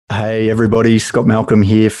Hey everybody, Scott Malcolm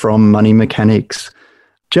here from Money Mechanics.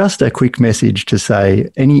 Just a quick message to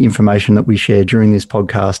say any information that we share during this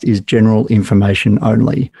podcast is general information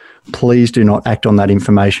only. Please do not act on that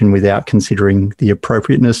information without considering the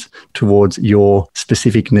appropriateness towards your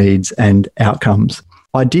specific needs and outcomes.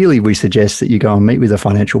 Ideally, we suggest that you go and meet with a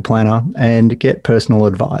financial planner and get personal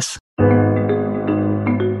advice.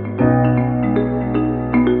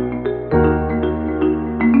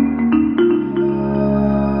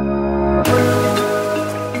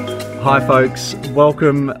 Hi folks,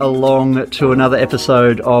 welcome along to another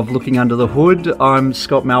episode of Looking Under the Hood. I'm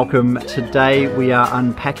Scott Malcolm. Today we are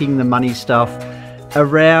unpacking the money stuff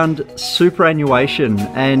around superannuation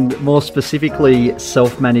and more specifically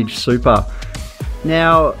self-managed super.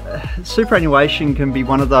 Now, superannuation can be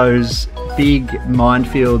one of those big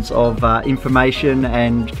minefields of information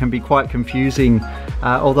and can be quite confusing,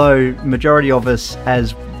 although majority of us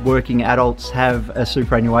as working adults have a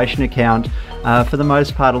superannuation account. For the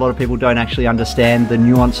most part, a lot of people don't actually understand the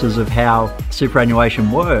nuances of how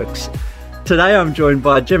superannuation works. Today I'm joined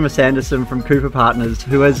by Gemma Sanderson from Cooper Partners,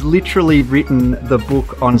 who has literally written the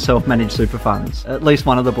book on self-managed super funds, at least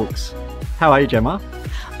one of the books. How are you, Gemma?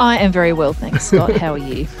 I am very well, thanks, Scott. How are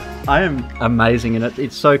you? I am amazing, and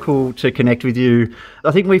it's so cool to connect with you.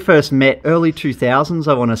 I think we first met early 2000s,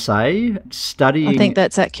 I want to say, studying... I think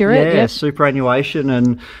that's accurate. Yeah, superannuation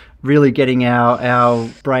and really getting our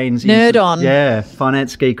brains into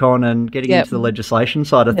finance geek on and getting into the legislation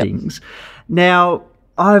side of things. Now,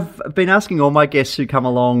 I've been asking all my guests who come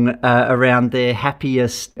along around their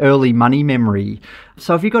happiest early money memory.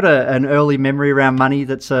 So have you got an early memory around money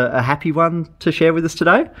that's a happy one to share with us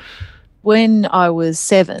today? When I was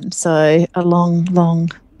 7, so a long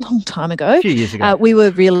time ago. A few years ago. We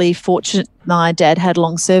were really fortunate. My dad had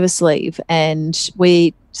long service leave and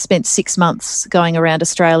we spent 6 months going around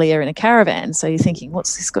Australia in a caravan. So you're thinking,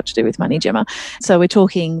 what's this got to do with money, Gemma? So we're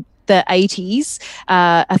talking the 80s.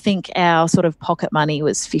 I think our sort of pocket money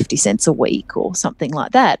was 50 cents a week or something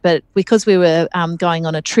like that. But because we were going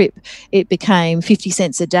on a trip, it became 50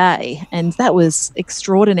 cents a day. And that was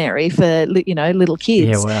extraordinary for, little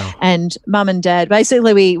kids. Yeah, wow. And mum and dad,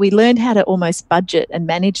 basically we learned how to almost budget and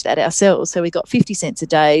manage that ourselves. So we got 50 cents a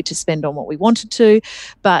day to spend on what we wanted to.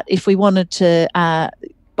 But if we wanted to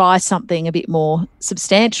buy something a bit more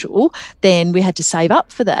substantial, then we had to save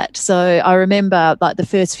up for that. So I remember like the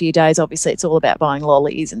first few days, obviously it's all about buying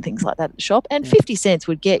lollies and things like that at the shop, and 50 cents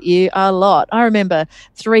would get you a lot. I remember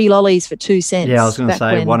 3 lollies for 2 cents. Yeah, I was going to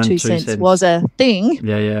say 1 and 2 cents was a thing.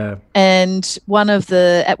 Yeah. And at one of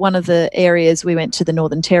the areas we went to the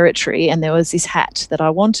Northern Territory and there was this hat that I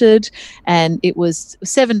wanted and it was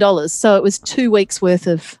 $7. So it was 2 weeks worth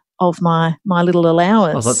of my little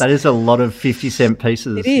allowance. I was like, that is a lot of 50-cent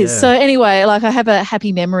pieces. It is. Yeah. So anyway, I have a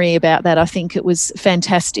happy memory about that. I think it was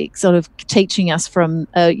fantastic, sort of teaching us from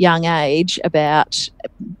a young age about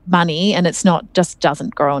money, and it's not just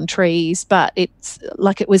doesn't grow on trees, but it's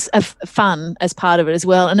like it was fun as part of it as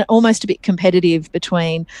well, and almost a bit competitive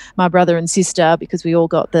between my brother and sister because we all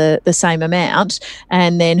got the same amount,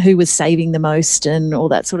 and then who was saving the most and all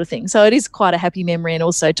that sort of thing. So it is quite a happy memory, and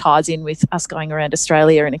also ties in with us going around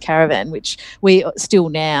Australia in a caravan, which we still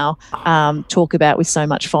now talk about with so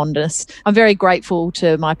much fondness. I'm very grateful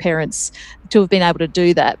to my parents to have been able to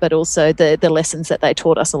do that, but also the lessons that they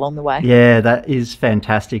taught us along the way. Yeah, that is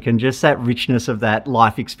fantastic. And just that richness of that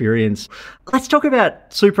life experience. Let's talk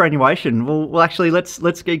about superannuation. Well, actually,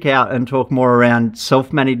 let's geek out and talk more around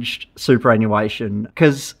self-managed superannuation,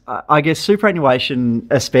 because I guess superannuation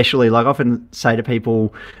especially, like I often say to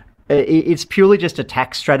people, it's purely just a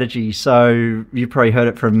tax strategy. So you've probably heard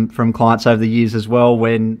it from clients over the years as well.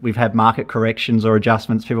 When we've had market corrections or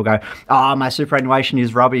adjustments, people go, "Oh, my superannuation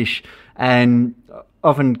is rubbish," and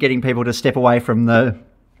often getting people to step away from the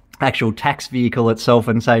actual tax vehicle itself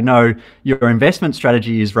and say, "No, your investment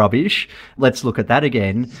strategy is rubbish. Let's look at that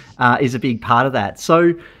again," is a big part of that.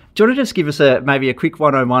 So do you want to just give us maybe a quick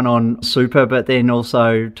 101 on super, but then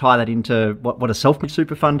also tie that into what a self-managed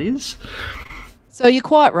super fund is? So you're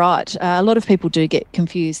quite right. A lot of people do get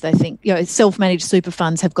confused. They think, self-managed super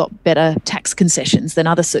funds have got better tax concessions than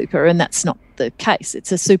other super, and that's not the case.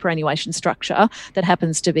 It's a superannuation structure that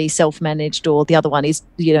happens to be self-managed, or the other one is,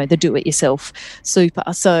 the do-it-yourself super.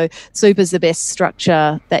 So super is the best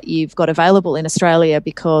structure that you've got available in Australia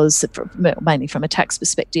because, mainly from a tax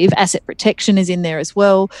perspective, asset protection is in there as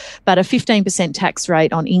well, but a 15% tax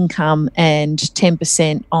rate on income and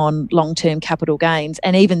 10% on long-term capital gains,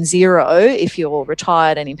 and even 0 if you're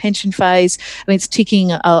retired and in pension phase. I mean, it's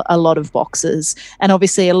ticking a lot of boxes. And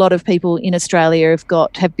obviously a lot of people in Australia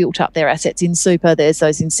have built up their assets in in super, there's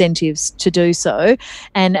those incentives to do so.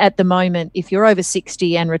 And at the moment, if you're over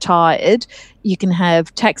 60 and retired, you can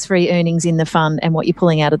have tax-free earnings in the fund, and what you're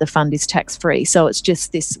pulling out of the fund is tax-free. So it's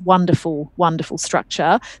just this wonderful, wonderful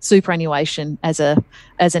structure, superannuation as an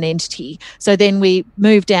entity. So then we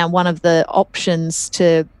move down. One of the options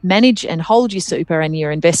to manage and hold your super and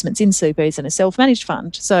your investments in super is in a self-managed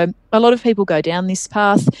fund. So a lot of people go down this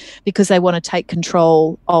path because they want to take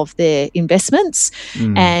control of their investments.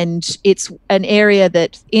 And it's an area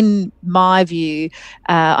that, in my view,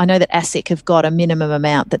 I know that ASIC have got a minimum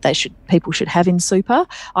amount that people should have in super.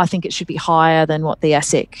 I think it should be higher than what the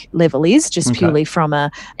ASIC level is, just purely from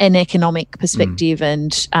an economic perspective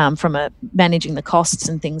and from a managing the costs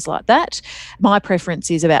and things like that. My preference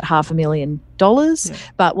is about $500,000. Yeah.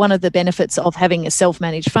 But one of the benefits of having a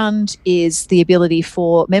self-managed fund is the ability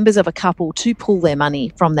for members of a couple to pull their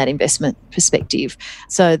money from that investment perspective.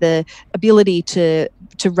 So the ability to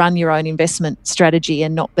run your own investment strategy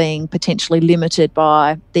and not being potentially limited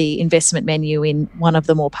by the investment menu in one of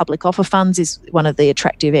the more public offer funds is one of the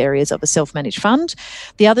attractive areas of a self-managed fund.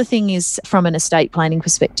 The other thing is, from an estate planning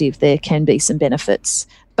perspective, there can be some benefits,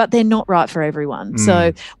 but they're not right for everyone.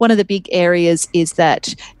 So one of the big areas is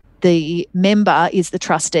that the member is the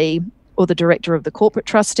trustee or the director of the corporate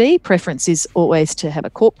trustee. Preference is always to have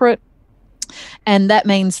a corporate. And that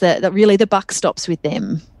means that really the buck stops with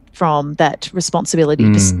them from that responsibility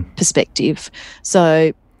perspective.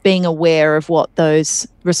 So being aware of what those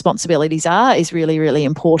responsibilities are is really, really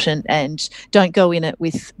important, and don't go in it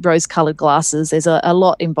with rose-coloured glasses. There's a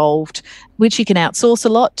lot involved, which you can outsource a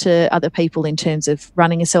lot to other people in terms of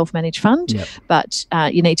running a self-managed fund, but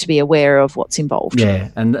you need to be aware of what's involved. Yeah,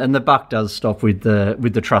 and the buck does stop with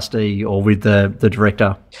the trustee or with the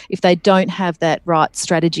director. If they don't have that right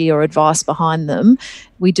strategy or advice behind them,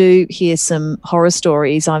 we do hear some horror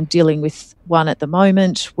stories. I'm dealing with one at the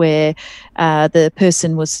moment where the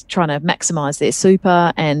person was trying to maximise their super,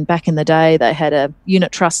 and back in the day they had a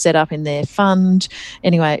unit trust set up in their fund.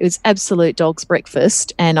 Anyway, it was absolute dog's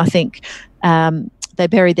breakfast, and I think they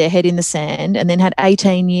buried their head in the sand and then had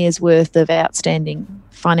 18 years worth of outstanding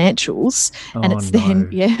financials, and it's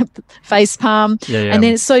then face palm, and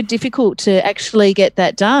then it's so difficult to actually get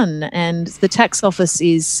that done. And the tax office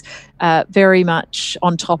is very much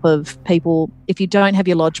on top of people. If you don't have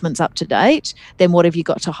your lodgements up to date, then what have you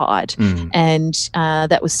got to hide? And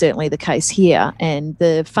that was certainly the case here. And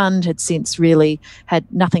the fund had since really had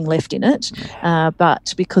nothing left in it,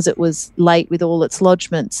 but because it was late with all its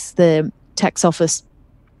lodgements, the tax office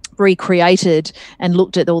recreated and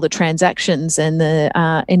looked at all the transactions, and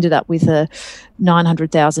ended up with a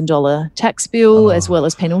 $900,000 tax bill as well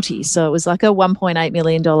as penalties. So it was like a $1.8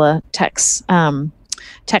 million tax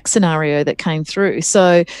scenario that came through.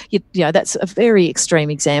 So that's a very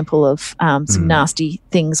extreme example of some nasty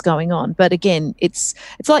things going on. But again, it's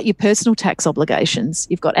like your personal tax obligations.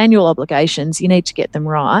 You've got annual obligations. You need to get them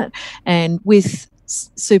right. And with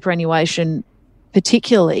superannuation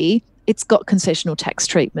particularly, it's got concessional tax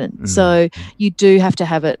treatment. So you do have to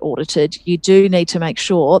have it audited. You do need to make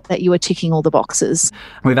sure that you are ticking all the boxes.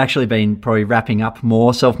 We've actually been probably wrapping up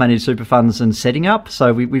more self-managed super funds than setting up.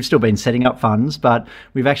 So we've still been setting up funds, but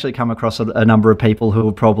we've actually come across a number of people who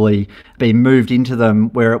have probably been moved into them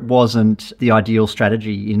where it wasn't the ideal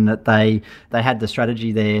strategy, in that they had the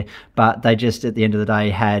strategy there, but they just at the end of the day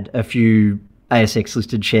had a few ASX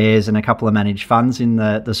listed shares and a couple of managed funds in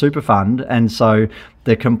the super fund, and so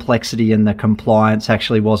the complexity and the compliance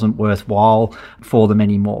actually wasn't worthwhile for them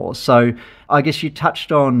anymore. So I guess you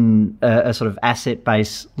touched on a sort of asset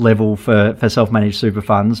base level for self-managed super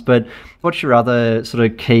funds, but what's your other sort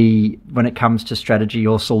of key when it comes to strategy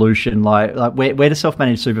or solution? Like where do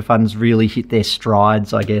self-managed super funds really hit their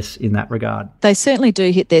strides, I guess, in that regard? They certainly do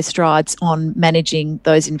hit their strides on managing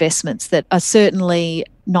those investments that are certainly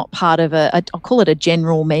not part of I'll call it a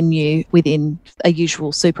general menu within a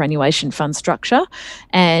usual superannuation fund structure.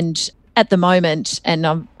 And at the moment, and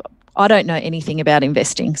I don't know anything about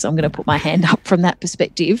investing, so I'm going to put my hand up from that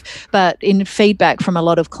perspective. But in feedback from a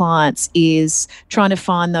lot of clients is trying to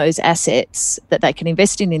find those assets that they can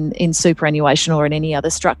invest in superannuation or in any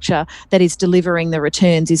other structure that is delivering the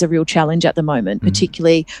returns is a real challenge at the moment,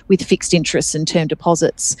 particularly with fixed interests and term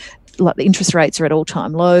deposits. Like the interest rates are at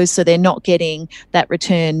all-time lows, so they're not getting that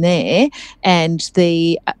return there. And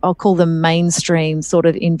I'll call them mainstream sort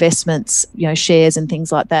of investments, shares and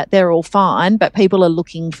things like that, they're all fine, but people are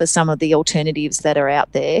looking for some of the alternatives that are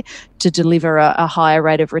out there to deliver a higher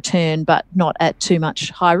rate of return, but not at too much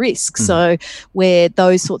high risk. So where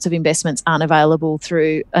those sorts of investments aren't available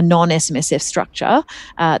through a non-SMSF structure,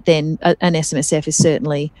 then an SMSF is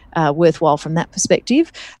certainly worthwhile from that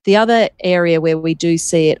perspective. The other area where we do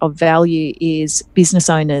see it of value value is business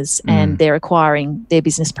owners and they're acquiring their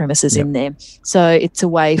business premises in there. So it's a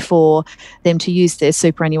way for them to use their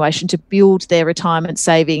superannuation to build their retirement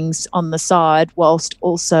savings on the side whilst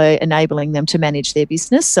also enabling them to manage their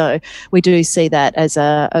business. So we do see that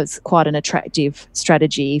as quite an attractive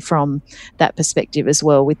strategy from that perspective as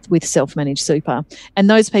well with self-managed super. And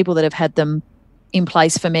those people that have had them in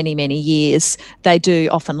place for many, many years, they do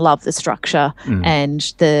often love the structure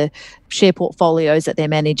and the share portfolios that they're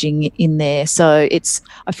managing in there. So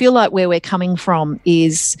I feel like where we're coming from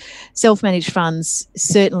is self-managed funds.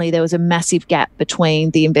 Certainly there was a massive gap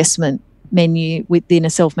between the investment menu within a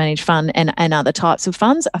self-managed fund and other types of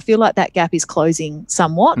funds. I feel like that gap is closing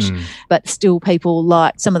somewhat, but still people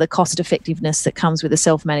like some of the cost effectiveness that comes with a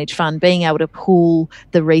self-managed fund, being able to pool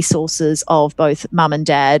the resources of both mum and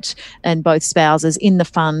dad and both spouses in the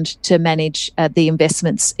fund to manage the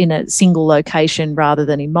investments in a single location rather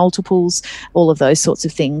than in multiples, all of those sorts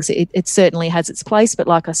of things. It certainly has its place, but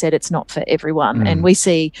like I said, it's not for everyone. And we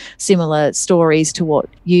see similar stories to what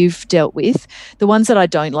you've dealt with. The ones that I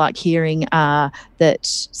don't like hearing are that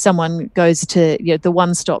someone goes to the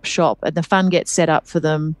one-stop shop and the fund gets set up for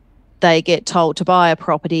them. They get told to buy a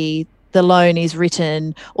property, the loan is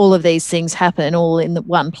written, all of these things happen all in the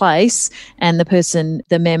one place, and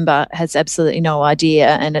the member has absolutely no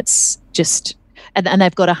idea, and it's just and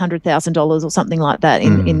they've got $100,000 or something like that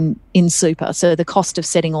in super. So the cost of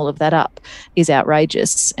setting all of that up is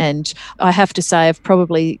outrageous. And I have to say, I've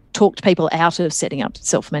probably talked people out of setting up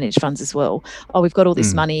self-managed funds as well. Oh, we've got all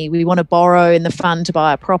this money. We want to borrow in the fund to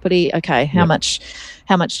buy a property. Okay, how much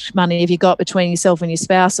money have you got between yourself and your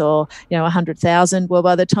spouse? Or, $100,000. Well,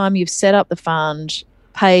 by the time you've set up the fund,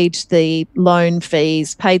 paid the loan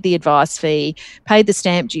fees, paid the advice fee, paid the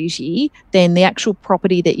stamp duty, then the actual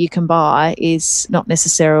property that you can buy is not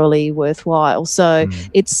necessarily worthwhile. So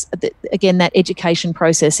it's, again, that education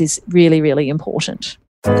process is really, really important.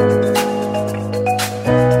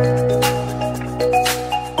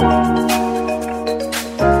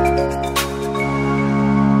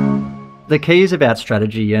 The key is about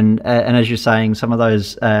strategy, and as you're saying, some of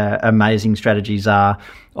those amazing strategies are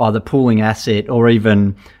either pooling asset or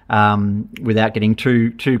even, without getting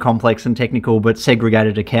too complex and technical, but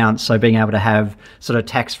segregated accounts. So being able to have sort of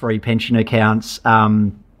tax-free pension accounts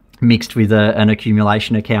mixed with an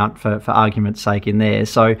accumulation account for argument's sake in there.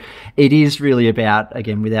 So it is really about,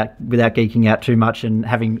 again, without geeking out too much and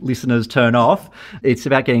having listeners turn off, it's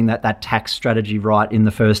about getting that tax strategy right in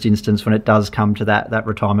the first instance when it does come to that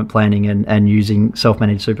retirement planning and using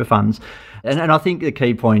self-managed super funds. And I think the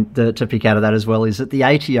key point to pick out of that as well is that the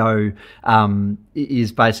ATO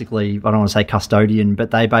is basically, I don't want to say custodian,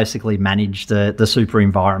 but they basically manage the super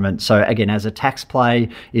environment. So again, as a tax play,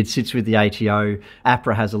 it sits with the ATO.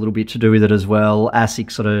 APRA has a little bit to do with it as well.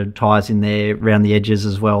 ASIC sort of ties in there around the edges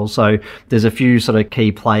as well. So there's a few sort of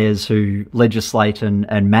key players who legislate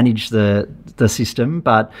and manage the system.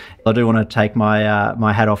 But I do want to take my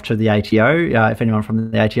hat off to the ATO. If anyone from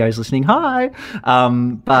the ATO is listening, hi.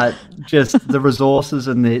 But just the resources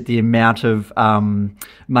and the amount of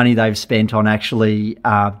money they've spent on actually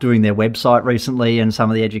doing their website recently and some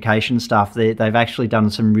of the education stuff, they've actually done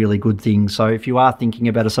some really good things. So if you are thinking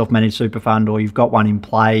about a self-managed super fund or you've got one in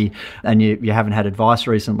play and you haven't had advice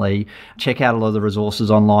recently, check out a lot of the resources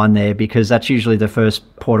online there, because that's usually the first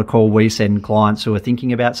port of call we send clients who are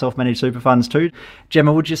thinking about self-managed super funds too.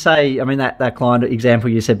 Gemma, would you say, I mean, that client example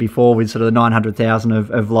you said before with sort of the $900,000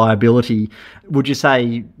 of liability, would you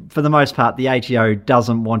say for the most part the ATO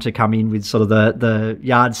doesn't want to come in with sort of the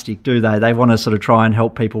yardstick, do they? They want to sort of try and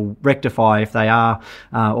help people rectify if they are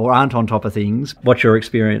or aren't on top of things. What's your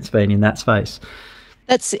experience been in that space?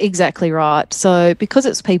 That's exactly right. So because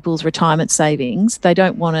it's people's retirement savings, they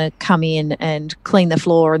don't want to come in and clean the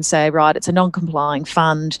floor and say, right, it's a non-complying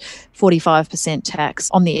fund, 45%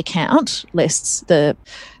 tax on the account, less the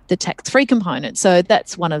tax-free component. So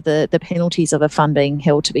that's one of the penalties of a fund being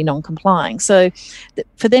held to be non-complying. So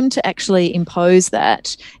for them to actually impose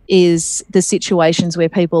that is the situations where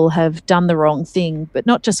people have done the wrong thing, but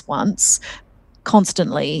not just once,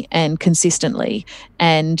 constantly and consistently.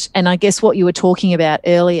 And I guess what you were talking about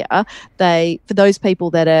earlier, for those people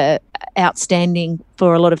that are outstanding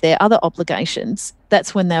for a lot of their other obligations,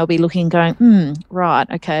 that's when they'll be looking going, right,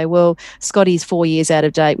 okay, well, Scotty's 4 years out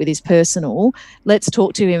of date with his personal. Let's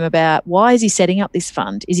talk to him about why is he setting up this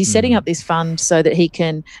fund? Is he setting up this fund so that he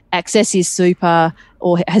can access his super,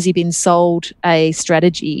 or has he been sold a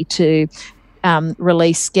strategy to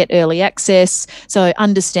release, get early access. So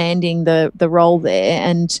understanding the role there,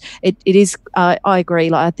 and it is. I agree.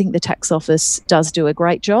 Like, I think the tax office does do a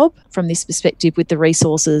great job from this perspective with the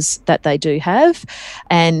resources that they do have,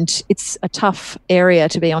 and it's a tough area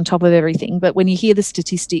to be on top of everything. But when you hear the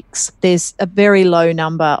statistics, there's a very low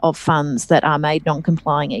number of funds that are made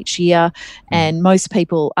non-complying each year, and most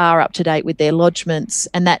people are up to date with their lodgements,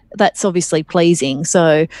 and that's obviously pleasing.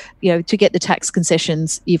 So, to get the tax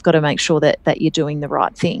concessions, you've got to make sure that you're doing the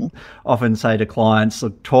right thing. Often say to clients,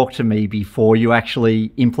 look, talk to me before you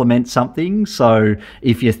actually implement something. So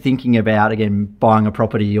if you're thinking about, again, buying a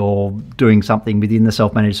property or doing something within the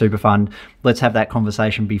self-managed super fund, let's have that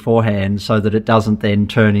conversation beforehand so that it doesn't then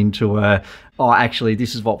turn into actually,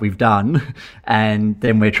 this is what we've done, and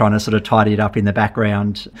then we're trying to sort of tidy it up in the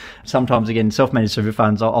background. Sometimes, again, self-managed super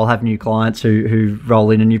funds, I'll have new clients who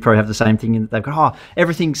roll in, and you probably have the same thing, and they've got,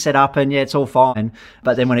 everything's set up and it's all fine.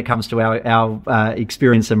 But then when it comes to our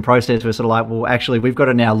experience and process, we're sort of like, well, actually, we've got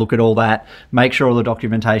to now look at all that, make sure all the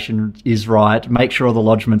documentation is right, make sure all the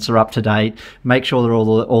lodgements are up to date, make sure that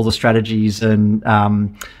all the strategies and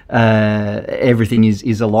everything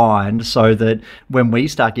is aligned, so that when we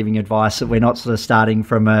start giving advice, that we're not sort of starting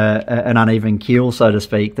from an uneven keel, so to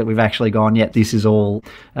speak, that we've actually gone, this is all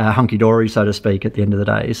hunky-dory, so to speak, at the end of the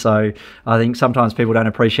day. So I think sometimes people don't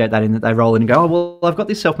appreciate that, in that they roll in and go, well, I've got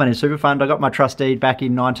this self-managed super fund, I got my trust deed back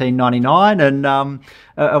in 1999, and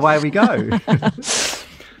away we go.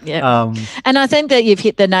 Yeah. And I think that you've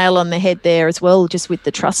hit the nail on the head there as well, just with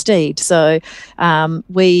the trust deed. So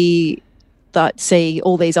we see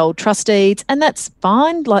all these old trust deeds, and that's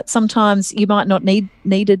fine. Like, sometimes you might not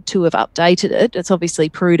needed to have updated it. It's obviously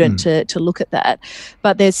prudent to look at that,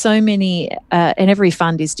 but there's so many, and every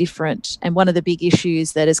fund is different. And one of the big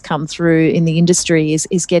issues that has come through in the industry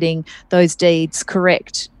is getting those deeds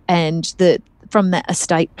correct, and from that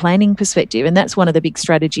estate planning perspective. And that's one of the big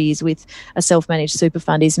strategies with a self-managed super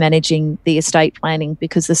fund, is managing the estate planning,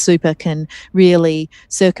 because the super can really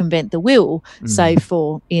circumvent the will, say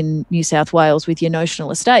for in New South Wales with your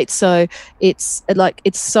notional estate. So it's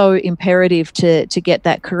so imperative to get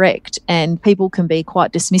that correct, and people can be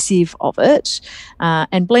quite dismissive of it.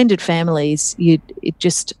 And blended families,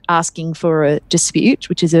 just asking for a dispute,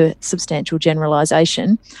 which is a substantial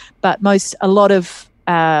generalisation, but a lot of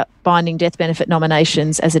binding death benefit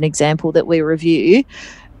nominations, as an example that we review,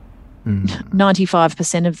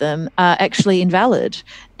 95% of them are actually invalid.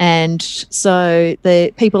 And so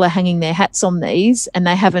the people are hanging their hats on these, and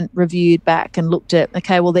they haven't reviewed back and looked at,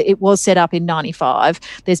 okay, well, it was set up in 95.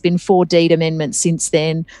 There's been 4 deed amendments since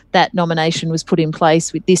then. That nomination was put in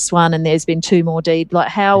place with this one, and there's been 2 more deed. Like,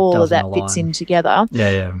 how all of that fits in together.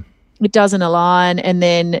 Yeah. It doesn't align, and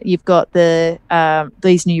then you've got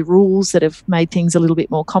these new rules that have made things a little bit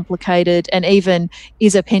more complicated. And even,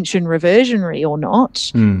 is a pension reversionary or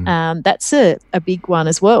not? That's a big one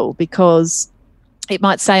as well, because it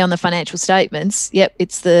might say on the financial statements,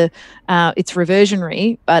 it's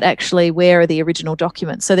reversionary, but actually, where are the original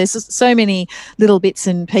documents? So there's so many little bits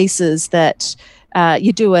and pieces that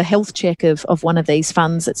you do a health check of one of these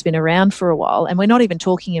funds that's been around for a while, and we're not even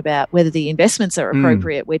talking about whether the investments are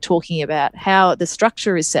appropriate. We're talking about how the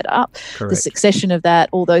structure is set up, the succession of that,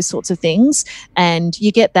 all those sorts of things. And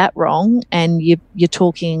you get that wrong, and you're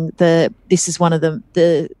talking this is one of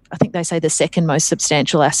the I think they say the second most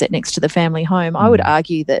substantial asset next to the family home. I would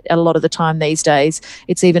argue that a lot of the time these days,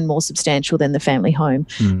 it's even more substantial than the family home.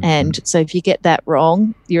 And so if you get that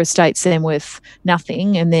wrong, your estate's then worth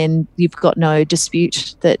nothing, and then you've got no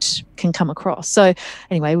dispute that can come across. So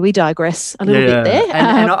anyway, we digress a little bit there.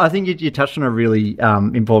 And I think you touched on a really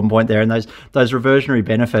important point there, and those reversionary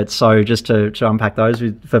benefits. So just to unpack those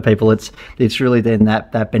for people, it's really then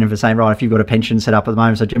that benefit saying, right, if you've got a pension set up at the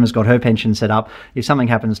moment, so Gemma's got her pension set up, if something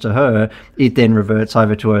happens to her, it then reverts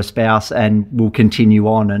over to her spouse and will continue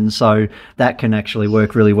on. And so that can actually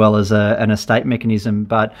work really well as an estate mechanism.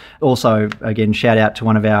 But also, again, shout out to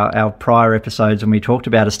one of our prior episodes when we talked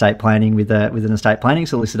about estate planning with an estate planning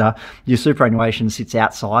solicitor. Your superannuation sits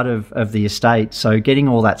outside of the estate, so getting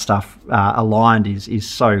all that stuff aligned is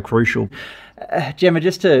so crucial. Gemma,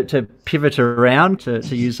 just to pivot around, to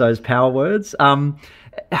use those power words,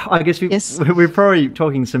 I guess we're probably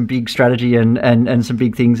talking some big strategy and some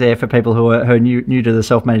big things there for people who are new to the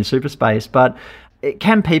self-managed super space, but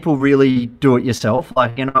can people really do it yourself?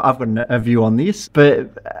 Like, I've got a view on this,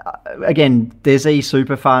 but again, there's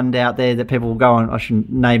eSuper Fund out there that people will go on. I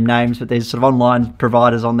shouldn't name names, but there's sort of online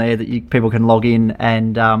providers on there that people can log in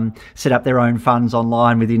and set up their own funds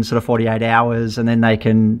online within sort of 48 hours, and then they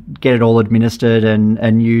can get it all administered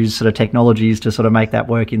and use sort of technologies to sort of make that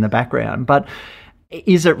work in the background. But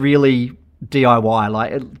is it really DIY?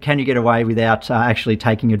 Like, can you get away without actually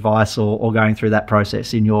taking advice or going through that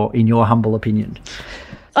process, in your humble opinion?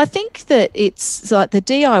 I think that it's like the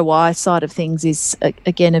DIY side of things is,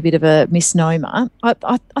 again, a bit of a misnomer.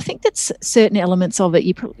 I think that certain elements of it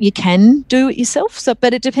you can do it yourself. So,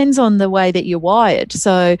 but it depends on the way that you're wired.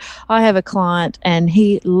 So I have a client and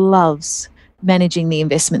he loves managing the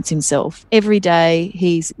investments himself. Every day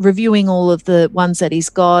he's reviewing all of the ones that he's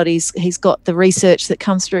got. He's got the research that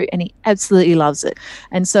comes through and he absolutely loves it.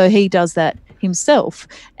 And so he does that himself,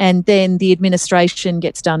 and then the administration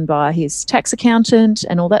gets done by his tax accountant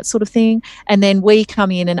and all that sort of thing, and then we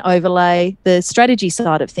come in and overlay the strategy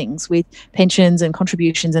side of things with pensions and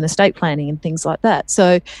contributions and estate planning and things like that.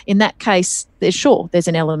 So in that case, there's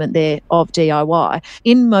an element there of DIY.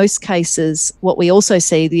 In most cases, what we also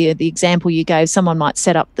see, the example you gave, someone might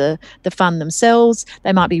set up the fund themselves.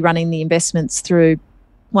 They might be running the investments through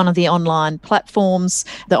one of the online platforms,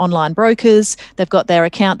 the online brokers. They've got their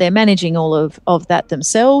account, they're managing all of that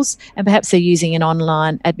themselves, and perhaps they're using an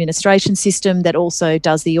online administration system that also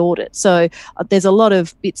does the audit. So there's a lot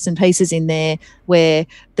of bits and pieces in there where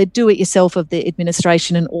the do-it-yourself of the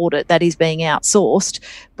administration and audit, that is being outsourced.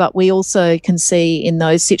 But we also can see in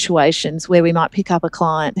those situations where we might pick up a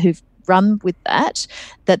client who've run with that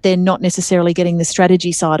they're not necessarily getting the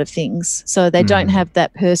strategy side of things. So they don't have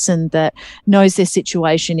that person that knows their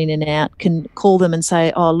situation in and out, can call them and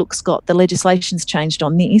say, oh, look, Scott, the legislation's changed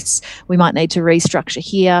on this. We might need to restructure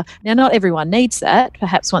here. Now, not everyone needs that.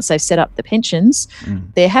 Perhaps once they've set up the pensions,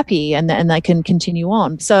 they're happy and they can continue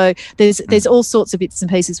on. So there's all sorts of bits and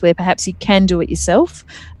pieces where perhaps you can do it yourself.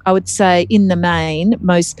 I would say in the main,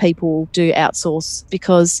 most people do outsource,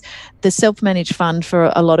 because the self-managed fund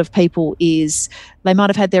for a lot of people is they might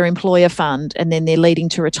have had their employer fund and then they're leading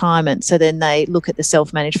to retirement. So then they look at the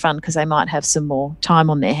self-managed fund because they might have some more time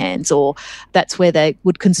on their hands, or that's where they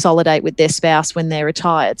would consolidate with their spouse when they're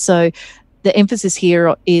retired. So the emphasis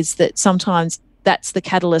here is that sometimes that's the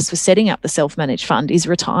catalyst for setting up the self-managed fund is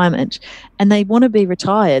retirement, and they want to be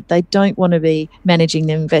retired. They don't want to be managing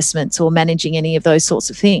their investments or managing any of those sorts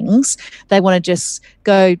of things. They want to just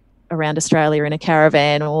go around Australia in a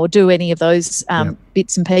caravan or do any of those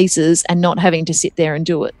bits and pieces and not having to sit there and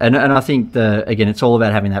do it. And I think, again, it's all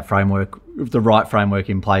about having that framework, the right framework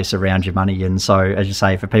in place around your money. And so, as you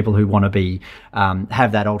say, for people who want to be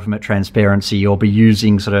have that ultimate transparency, or be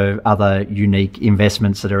using sort of other unique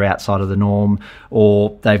investments that are outside of the norm,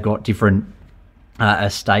 or they've got different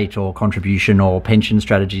estate or contribution or pension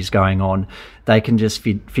strategies going on, they can just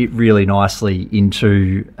fit really nicely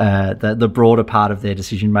into the broader part of their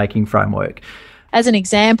decision-making framework. As an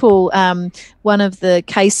example, one of the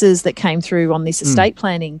cases that came through on this estate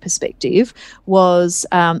planning perspective was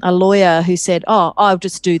a lawyer who said, oh, I'll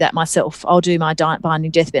just do that myself. I'll do my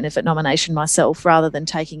binding death benefit nomination myself rather than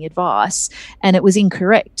taking advice. And it was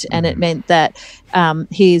incorrect. And it meant that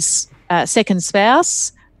his second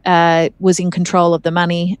spouse was in control of the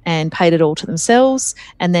money and paid it all to themselves,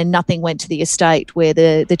 and then nothing went to the estate where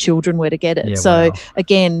the children were to get it.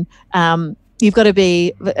 Again, you've got to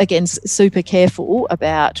be, again, super careful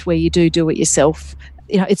about where you do it yourself.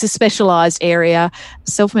 You know, it's a specialised area.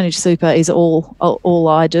 Self-managed super is all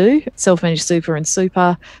I do, self-managed super and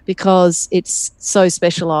super, because it's so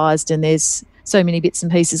specialised and there's so many bits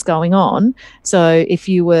and pieces going on. So if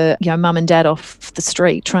you were, mum and dad off the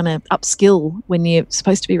street trying to upskill when you're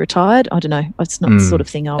supposed to be retired, I don't know. It's not the sort of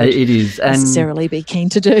thing I would necessarily be keen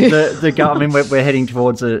to do. I mean, we're heading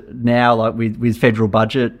towards it now, like with federal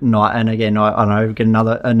budget night. And again, I know, get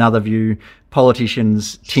another view.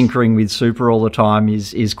 Politicians tinkering with super all the time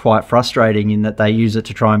is quite frustrating, in that they use it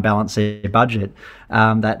to try and balance their budget.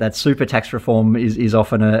 That super tax reform is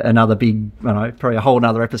often another big, probably a whole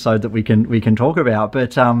another episode that we can talk about.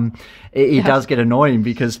 But it does get annoying,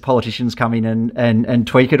 because politicians come in and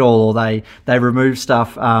tweak it all, or they remove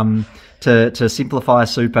stuff to simplify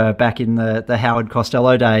super back in the Howard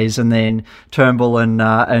Costello days, and then Turnbull and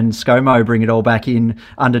ScoMo bring it all back in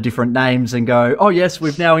under different names and go, oh yes,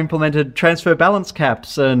 we've now implemented transfer balance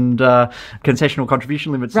caps and concessional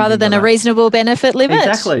contribution limits. Rather than a reasonable benefit limit.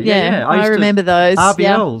 Exactly. Yeah. I remember those.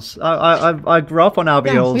 RBLs. Yeah. I grew up on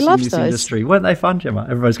RBLs in this industry. Weren't they fun, Gemma?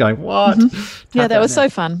 Everybody's going, what? Yeah, that was so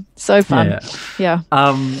fun. So fun. Yeah.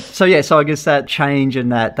 So I guess that change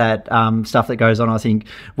and that stuff that goes on, I think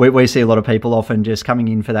we see a lot of people often just coming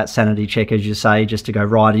in for that sanity check, as you say, just to go,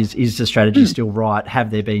 right, is the strategy still right?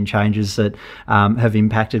 Have there been changes that have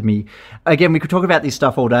impacted me? Again, we could talk about this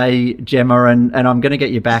stuff all day, Gemma, and I'm going to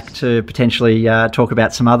get you back to potentially talk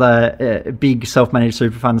about some other big self-managed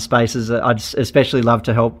super fund spaces, especially especially love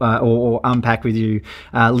to help or unpack with you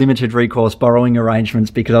limited recourse borrowing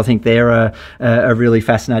arrangements, because I think they're a really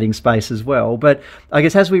fascinating space as well. But I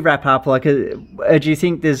guess as we wrap up, like, do you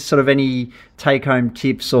think there's sort of any take-home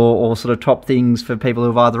tips or sort of top things for people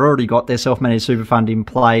who've either already got their self-managed super fund in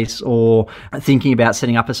place or thinking about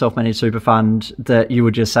setting up a self-managed super fund that you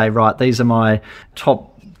would just say, right, these are my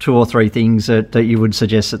top 2 or 3 things that you would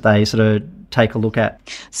suggest that they sort of take a look at?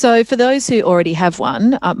 So for those who already have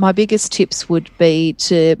one, my biggest tips would be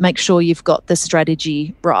to make sure you've got the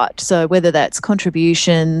strategy right. So whether that's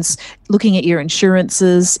contributions, looking at your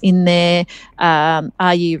insurances in there,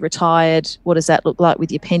 are you retired? What does that look like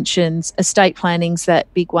with your pensions? Estate planning's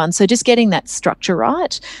that big one. So just getting that structure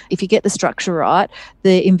right. If you get the structure right,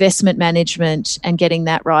 the investment management and getting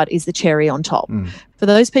that right is the cherry on top. For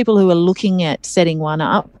those people who are looking at setting one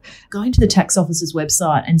up, going to the tax office's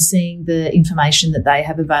website and seeing the information that they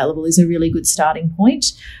have available is a really good starting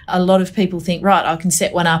point. A lot of people think, right, I can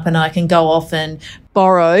set one up and I can go off and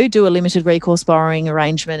do a limited recourse borrowing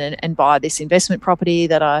arrangement and buy this investment property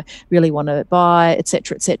that I really want to buy, et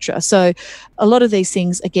cetera, et cetera. So a lot of these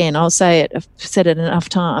things, again, I've said it enough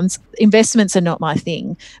times, investments are not my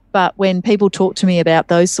thing. But when people talk to me about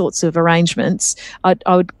those sorts of arrangements, I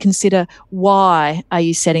would consider, why are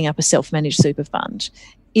you setting up a self-managed super fund?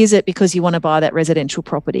 Is it because you want to buy that residential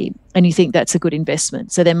property and you think that's a good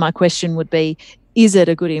investment? So then my question would be, is it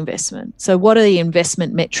a good investment? So what are the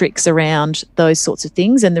investment metrics around those sorts of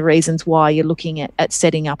things and the reasons why you're looking at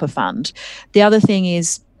setting up a fund? The other thing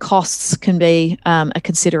is, costs can be a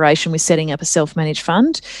consideration with setting up a self-managed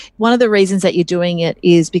fund. One of the reasons that you're doing it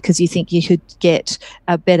is because you think you could get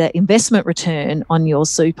a better investment return on your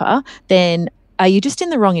super. Then are you just in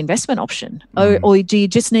the wrong investment option? Or do you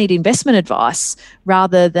just need investment advice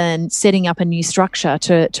rather than setting up a new structure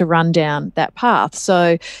to run down that path?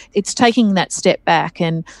 So it's taking that step back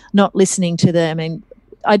and not listening to them.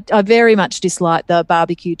 I very much dislike the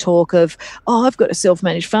barbecue talk of, I've got a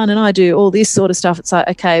self-managed fund and I do all this sort of stuff. It's like,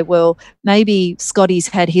 okay, well, maybe Scotty's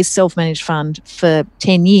had his self-managed fund for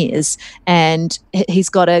 10 years and he's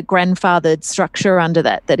got a grandfathered structure under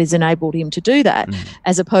that has enabled him to do that,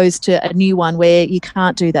 as opposed to a new one where you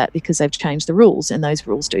can't do that because they've changed the rules, and those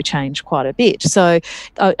rules do change quite a bit. So,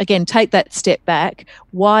 again, take that step back.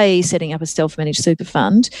 Why are you setting up a self-managed super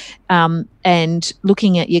fund? And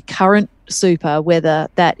looking at your current super, whether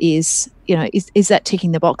that is, is that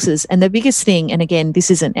ticking the boxes? And the biggest thing, and again, this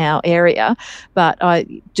isn't our area, but I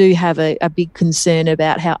do have a big concern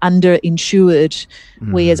about how underinsured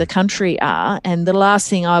we as a country are. And the last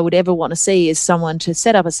thing I would ever want to see is someone to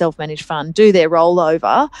set up a self-managed fund, do their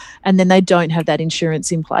rollover, and then they don't have that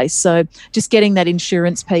insurance in place. So just getting that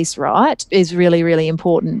insurance piece right is really, really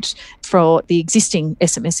important for the existing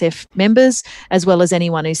SMSF members, as well as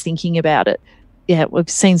anyone who's thinking about it. Yeah, we've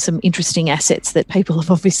seen some interesting assets that people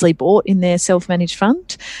have obviously bought in their self-managed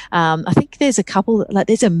fund. I think there's a couple, like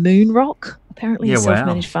there's a Moonrock. Apparently, a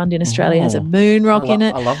self-managed fund in Australia has a Moonrock in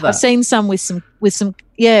it. I love that. I've seen some with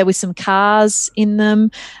some cars in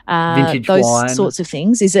them. Vintage those wine. Sorts of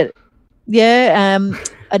things. Is it? Yeah.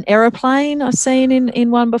 An aeroplane I've seen in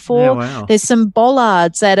one before. Yeah, wow. There's some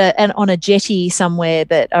bollards and on a jetty somewhere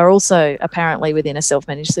that are also apparently within a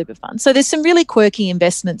self-managed super fund. So there's some really quirky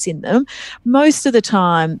investments in them. Most of the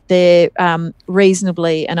time they're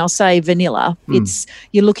reasonably, and I'll say vanilla.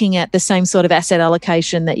 You're looking at the same sort of asset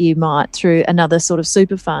allocation that you might through another sort of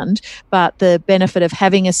super fund, but the benefit of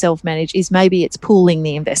having a self-managed is maybe it's pooling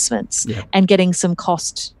the investments and getting some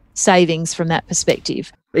cost savings from that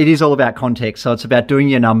perspective. It is all about context. So it's about doing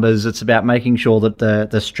your numbers. It's about making sure that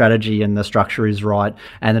the strategy and the structure is right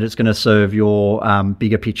and that it's going to serve your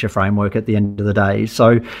bigger picture framework at the end of the day.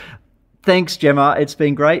 So thanks, Gemma. It's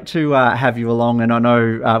been great to have you along. And I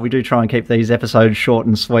know we do try and keep these episodes short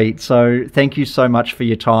and sweet. So thank you so much for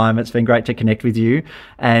your time. It's been great to connect with you.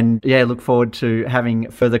 And yeah, look forward to having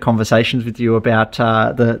further conversations with you about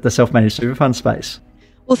the self-managed super fund space.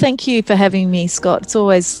 Well, thank you for having me, Scott. It's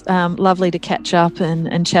always lovely to catch up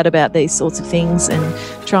and chat about these sorts of things,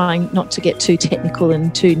 and trying not to get too technical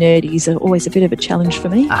and too nerdy is always a bit of a challenge for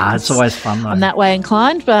me. It's always fun, though. I'm that way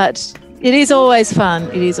inclined, but it is always fun.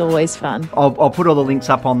 It is always fun. I'll put all the links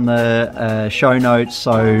up on the show notes,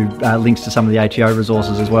 so links to some of the ATO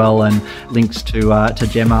resources as well, and links to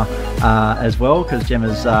Gemma as well, because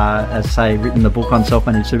Gemma's, as I say, written the book on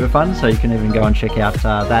self-managed super funds, so you can even go and check out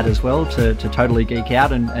that as well to totally geek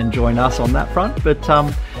out and join us on that front. But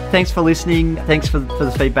thanks for listening. Thanks for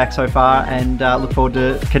the feedback so far, and look forward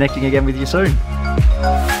to connecting again with you soon.